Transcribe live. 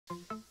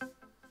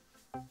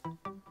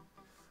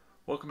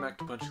Welcome back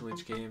to Punch and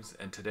Leech Games,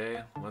 and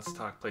today let's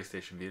talk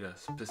PlayStation Vita,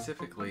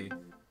 specifically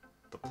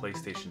the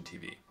PlayStation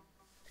TV.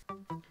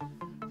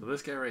 So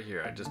this guy right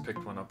here, I just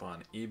picked one up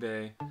on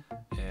eBay,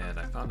 and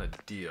I found a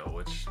deal,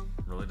 which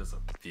really doesn't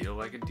feel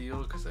like a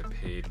deal because I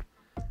paid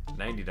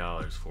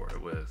 $90 for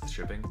it with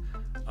shipping.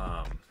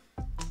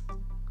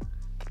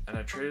 And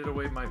I traded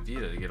away my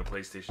Vita to get a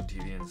PlayStation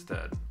TV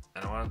instead,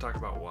 and I want to talk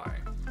about why.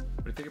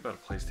 When you think about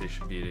a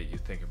PlayStation Vita, you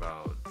think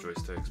about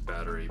joysticks,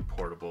 battery,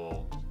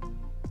 portable,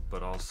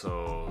 but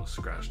also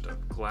scratched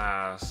up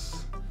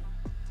glass,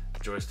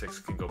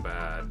 joysticks can go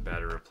bad,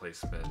 battery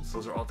replacements.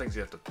 Those are all things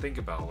you have to think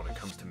about when it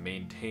comes to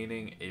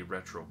maintaining a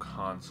retro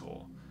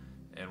console.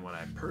 And when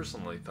I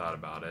personally thought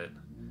about it,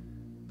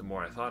 the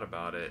more I thought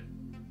about it,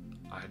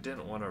 I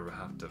didn't want to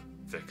have to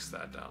fix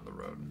that down the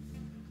road.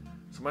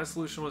 So my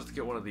solution was to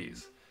get one of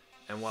these.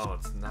 And while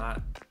it's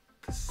not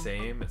the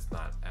same, it's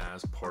not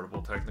as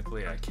portable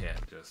technically, I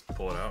can't just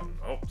pull it out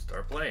and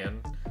start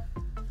playing.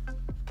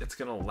 It's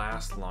gonna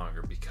last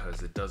longer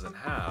because it doesn't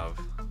have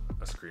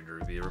a screen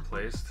to be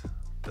replaced,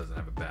 doesn't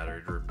have a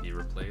battery to be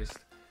replaced,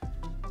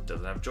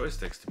 doesn't have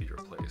joysticks to be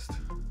replaced.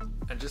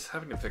 And just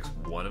having to fix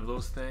one of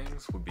those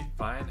things would be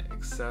fine,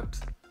 except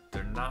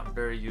they're not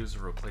very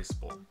user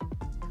replaceable.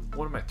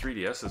 One of my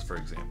 3DS's, for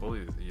example,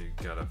 you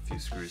got a few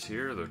screws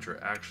here, which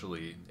are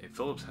actually a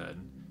Phillips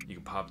head. You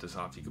can pop this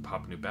off, you can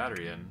pop a new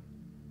battery in,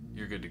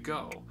 you're good to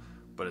go.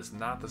 But it's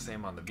not the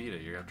same on the Vita.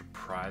 You have to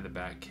pry the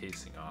back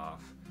casing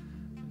off,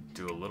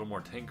 do a little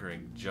more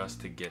tinkering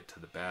just to get to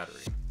the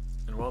battery.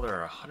 And while there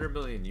are 100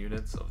 million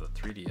units of the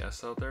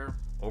 3DS out there,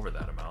 over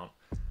that amount,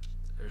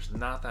 there's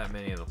not that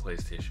many of the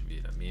PlayStation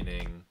Vita,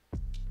 meaning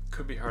it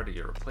could be hard to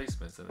get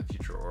replacements in the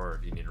future, or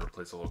if you need to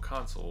replace a whole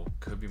console,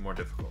 could be more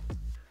difficult.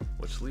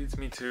 Which leads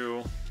me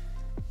to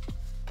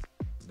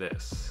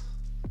this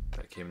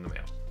that came in the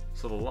mail.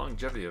 So the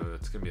longevity of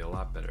it's going to be a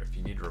lot better. If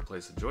you need to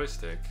replace a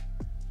joystick,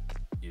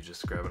 you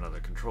just grab another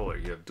controller.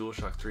 You have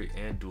DualShock 3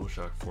 and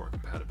DualShock 4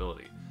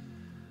 compatibility.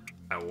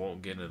 I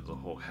won't get into the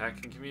whole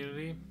hacking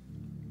community,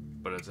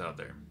 but it's out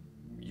there.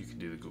 You can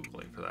do the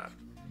Googling for that.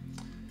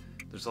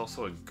 There's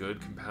also a good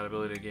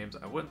compatibility of games.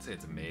 I wouldn't say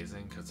it's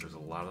amazing because there's a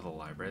lot of the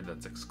library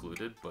that's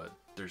excluded, but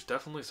there's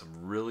definitely some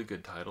really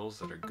good titles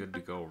that are good to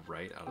go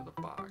right out of the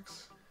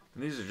box.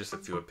 And these are just a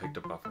few I picked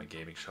up off my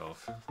gaming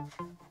shelf.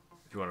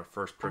 If you want a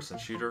first-person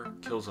shooter,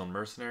 Killzone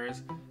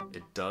Mercenaries,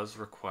 it does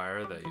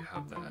require that you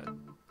have that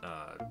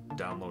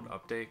download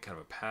update, kind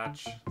of a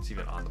patch. It's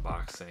even on the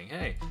box saying,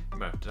 hey, you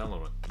might have to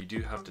download one. You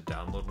do have to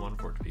download one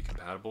for it to be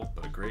compatible,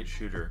 but a great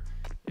shooter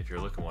if you're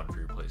looking one for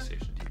your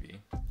PlayStation TV.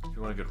 If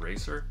you want a good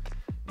racer,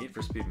 Need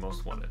for Speed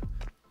Most Wanted.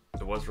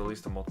 It was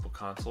released on multiple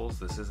consoles.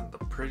 This isn't the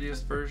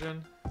prettiest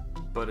version,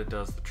 but it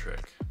does the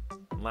trick.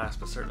 And last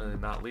but certainly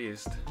not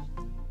least,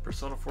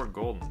 Persona 4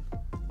 Golden,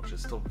 which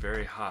is still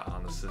very hot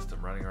on the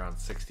system, running around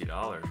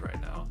 $60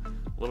 right now.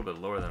 A little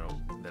bit lower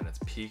than its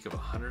peak of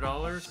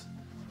 $100,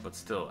 but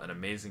still an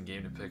amazing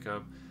game to pick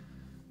up.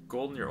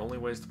 Golden, your only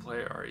ways to play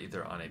are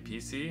either on a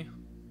PC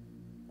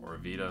or a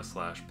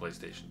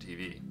Vita/PlayStation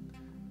TV.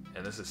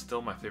 And this is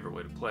still my favorite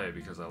way to play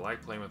because I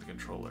like playing with the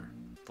controller.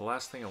 The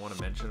last thing I want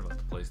to mention about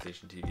the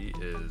PlayStation TV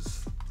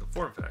is the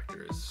form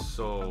factor is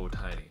so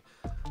tiny.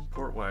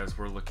 Port-wise,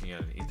 we're looking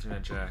at an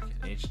Ethernet jack,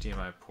 an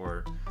HDMI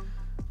port,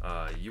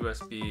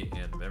 USB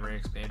and memory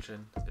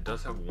expansion. It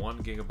does have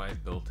 1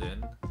 GB built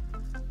in,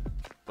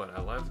 but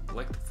I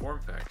like the form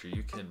factor.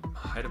 You can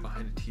hide it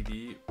behind a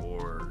TV,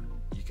 or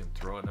you can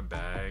throw it in a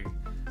bag,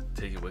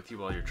 take it with you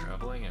while you're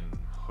traveling, and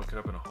hook it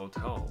up in a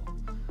hotel.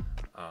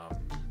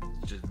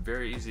 Just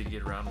very easy to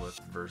get around with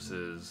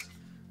versus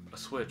a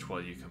Switch.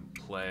 While you can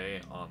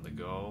play on the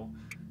go,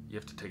 you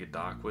have to take a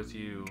dock with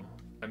you.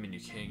 I mean,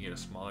 you can get a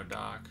smaller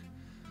dock,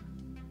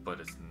 but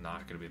it's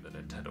not going to be the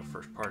Nintendo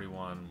first party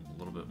one, a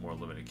little bit more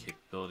limited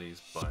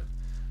capabilities, but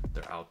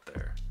they're out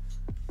there.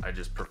 I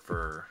just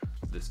prefer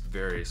this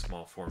very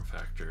small form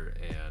factor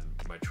and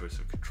my choice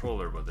of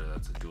controller, whether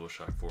that's a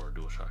DualShock 4 or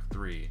DualShock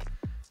 3,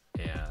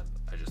 and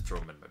I just throw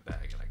them in my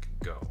bag and I can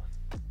go.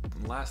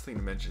 And last thing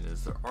to mention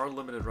is there are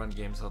limited run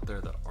games out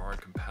there that are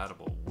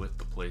compatible with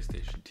the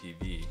PlayStation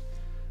TV,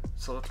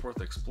 so that's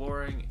worth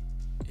exploring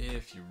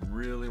if you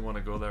really want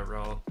to go that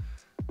route.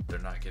 They're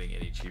not getting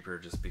any cheaper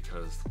just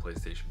because the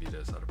PlayStation Vita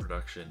is out of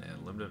production,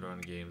 and Limited Run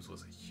Games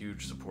was a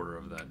huge supporter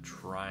of that,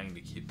 trying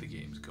to keep the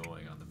games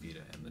going on the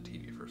Vita and the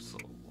TV for so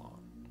long.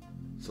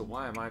 So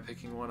why am I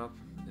picking one up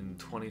in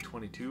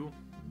 2022?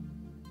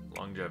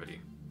 Longevity.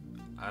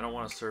 I don't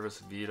want to service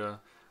a Vita.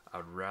 I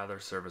would rather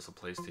service a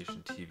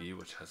PlayStation TV,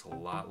 which has a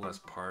lot less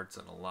parts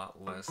and a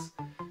lot less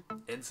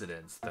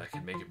incidents that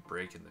can make it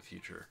break in the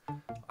future.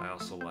 I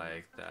also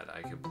like that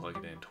I can plug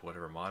it into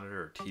whatever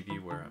monitor or TV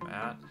where I'm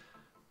at,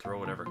 throw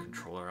whatever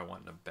controller I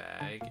want in a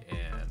bag,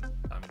 and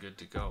I'm good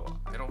to go.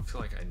 I don't feel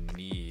like I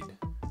need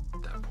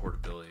that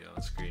portability on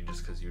the screen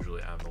just because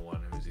usually I'm the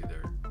one who's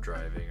either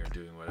driving or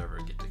doing whatever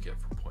to get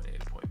from point A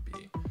to point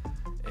B.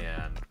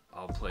 And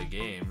I'll play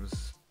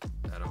games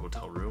at a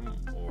hotel room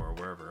or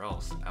wherever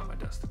else at my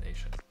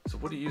destination. So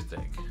what do you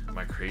think? Am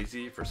I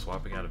crazy for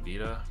swapping out a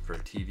Vita for a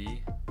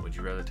TV? Would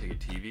you rather take a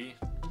TV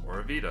or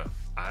a Vita?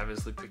 I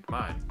obviously picked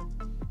mine.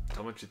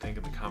 Tell me what you think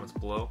in the comments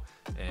below,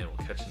 and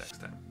we'll catch you next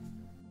time.